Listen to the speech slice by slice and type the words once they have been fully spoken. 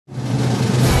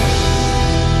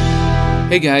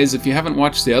Hey guys, if you haven't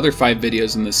watched the other 5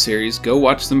 videos in this series, go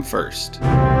watch them first.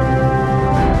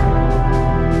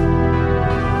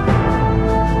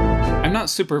 I'm not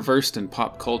super versed in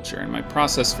pop culture, and my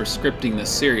process for scripting this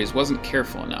series wasn't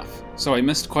careful enough, so I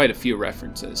missed quite a few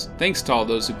references. Thanks to all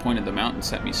those who pointed them out and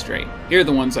set me straight. Here are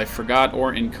the ones I forgot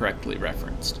or incorrectly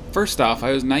referenced. First off,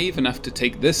 I was naive enough to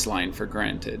take this line for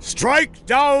granted. Strike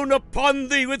down upon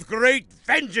thee with great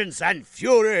vengeance and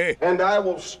fury. And I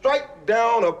will strike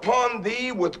down upon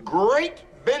thee with great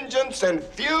vengeance and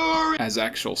fury. As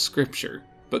actual scripture.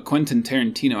 But Quentin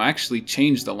Tarantino actually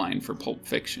changed the line for Pulp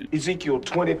Fiction. Ezekiel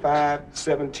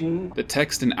 25:17. The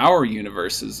text in our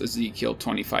universe's Ezekiel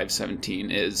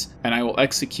 25:17 is, "And I will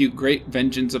execute great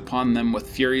vengeance upon them with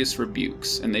furious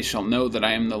rebukes, and they shall know that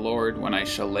I am the Lord when I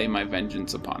shall lay my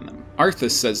vengeance upon them."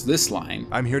 Arthas says this line,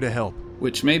 "I'm here to help,"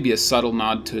 which may be a subtle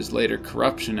nod to his later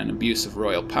corruption and abuse of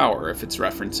royal power if it's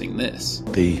referencing this.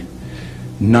 The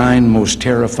 9 most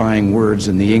terrifying words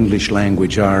in the English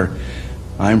language are,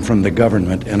 "I'm from the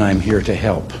government and I'm here to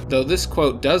help." Though this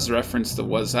quote does reference the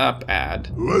What's-Up ad,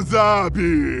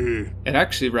 Wasabi! it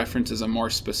actually references a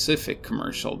more specific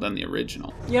commercial than the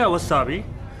original. Yeah, wasabi.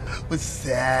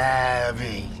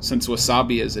 Wasabi. Since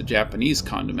wasabi is a Japanese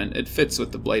condiment, it fits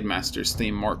with the Blade Master's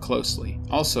theme more closely.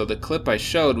 Also, the clip I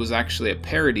showed was actually a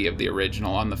parody of the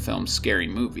original on the film Scary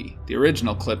Movie. The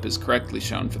original clip is correctly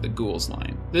shown for the Ghouls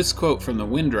line. This quote from The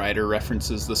Wind Rider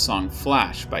references the song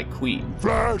Flash by Queen.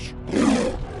 Flash!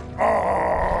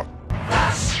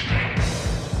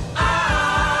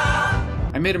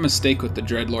 I made a mistake with the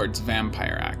Dreadlord's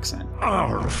vampire accent.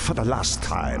 For the last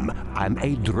time, I'm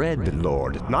a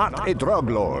Dreadlord, not a Drug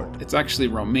Lord. It's actually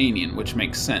Romanian, which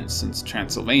makes sense since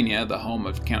Transylvania, the home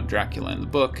of Count Dracula in the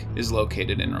book, is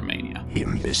located in Romania.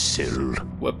 Imbecile.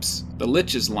 Whoops. The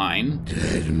Lich's line,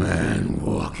 Dead man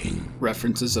walking,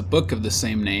 references a book of the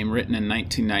same name written in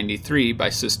 1993 by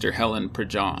Sister Helen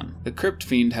Prejean. The Crypt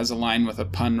Fiend has a line with a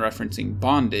pun referencing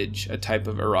bondage, a type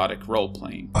of erotic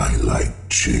role-playing. "I like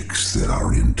chicks that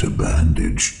are into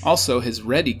bandage. Also, his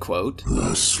Ready quote,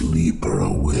 The sleeper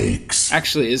awakes."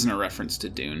 actually isn't a reference to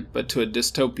Dune, but to a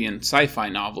dystopian sci-fi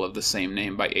novel of the same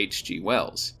name by H.G.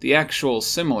 Wells. The actual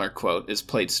similar quote is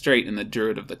played straight in the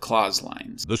Druid of the Claw's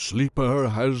lines. The sleeper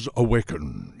has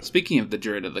awakened. Speaking of the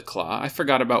Druid of the Claw, I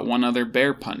forgot about one other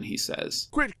bear pun he says.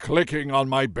 Quit clicking on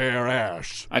my bare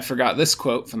ass. I forgot this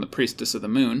quote from the Priestess of the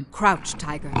Moon. Crouch,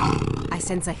 tiger. I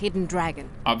sense a hidden dragon.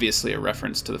 Obviously a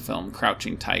reference to the film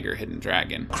Crouching Tiger, Hidden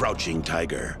Dragon. Crouching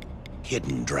tiger,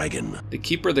 hidden dragon. The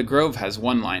Keeper of the Grove has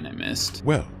one line I missed.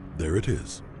 Well, there it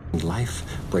is. Life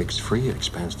breaks free, it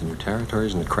expands to new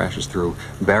territories, and it crashes through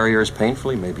barriers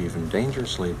painfully, maybe even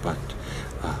dangerously, but,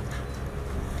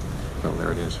 well,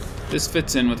 there it is. This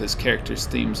fits in with his character's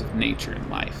themes of nature and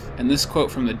life. And this quote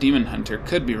from the Demon Hunter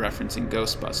could be referencing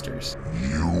Ghostbusters.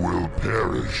 "You will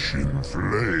perish in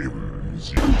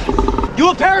flames." You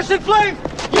will perish in flames!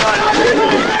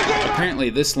 Apparently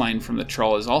this line from the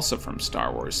Troll is also from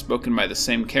Star Wars, spoken by the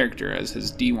same character as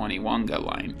his D1 Iwanga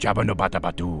line. Jabba no bata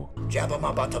batu.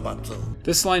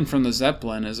 This line from the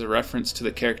Zeppelin is a reference to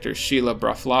the character Sheila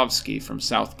Broflovsky from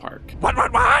South Park. What?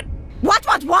 What?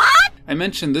 I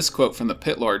mentioned this quote from the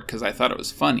Pit Lord because I thought it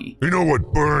was funny, "You know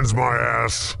what burns my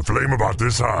ass? A flame about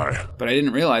this high." but I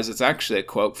didn't realize it's actually a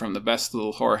quote from the Best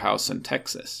Little Whorehouse in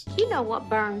Texas. You know what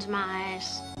burns my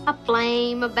ass? A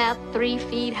flame about 3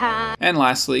 feet high. And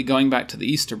lastly, going back to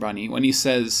the Easter Bunny, when he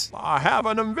says, I have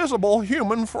an invisible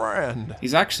human friend.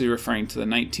 he's actually referring to the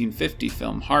 1950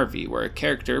 film Harvey, where a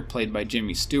character, played by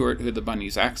Jimmy Stewart, who the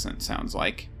bunny's accent sounds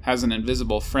like, has an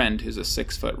invisible friend who's a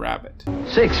 6-foot rabbit.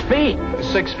 6 feet!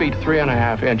 6 feet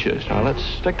 3.5 inches. Now let's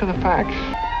stick to the facts.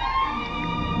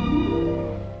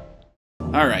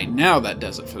 Alright, now that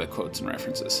does it for the quotes and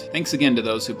references. Thanks again to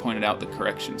those who pointed out the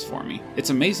corrections for me. It's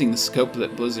amazing the scope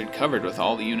that Blizzard covered with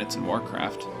all the units in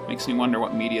Warcraft. Makes me wonder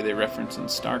what media they reference in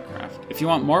StarCraft. If you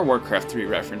want more Warcraft 3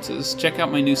 references, check out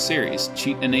my new series,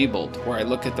 Cheat Enabled, where I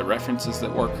look at the references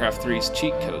that Warcraft 3's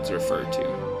cheat codes refer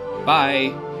to.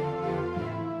 Bye!